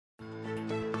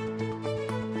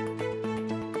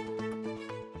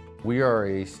We are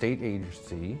a state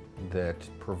agency that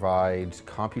provides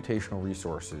computational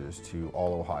resources to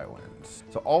all Ohioans.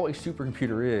 So all a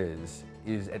supercomputer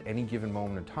is at any given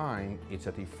moment in time, it's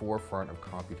at the forefront of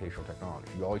computational technology.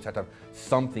 You always have to have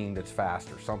something that's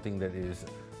faster, something that is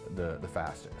the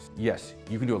fastest. Yes,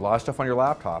 you can do a lot of stuff on your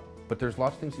laptop, but there's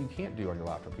lots of things you can't do on your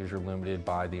laptop because you're limited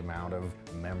by the amount of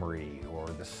memory or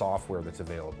the software that's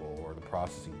available or the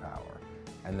processing power.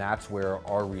 And that's where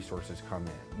our resources come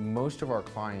in. Most of our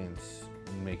clients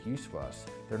make use of us.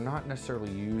 They're not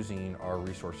necessarily using our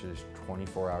resources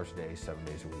 24 hours a day, 7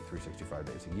 days a week, 365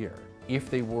 days a year. If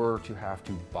they were to have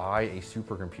to buy a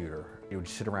supercomputer, it would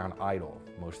sit around idle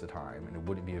most of the time and it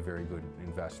wouldn't be a very good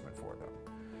investment for them.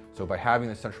 So by having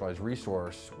the centralized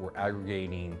resource, we're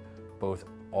aggregating both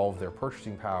all of their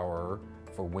purchasing power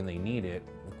for when they need it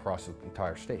across the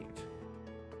entire state.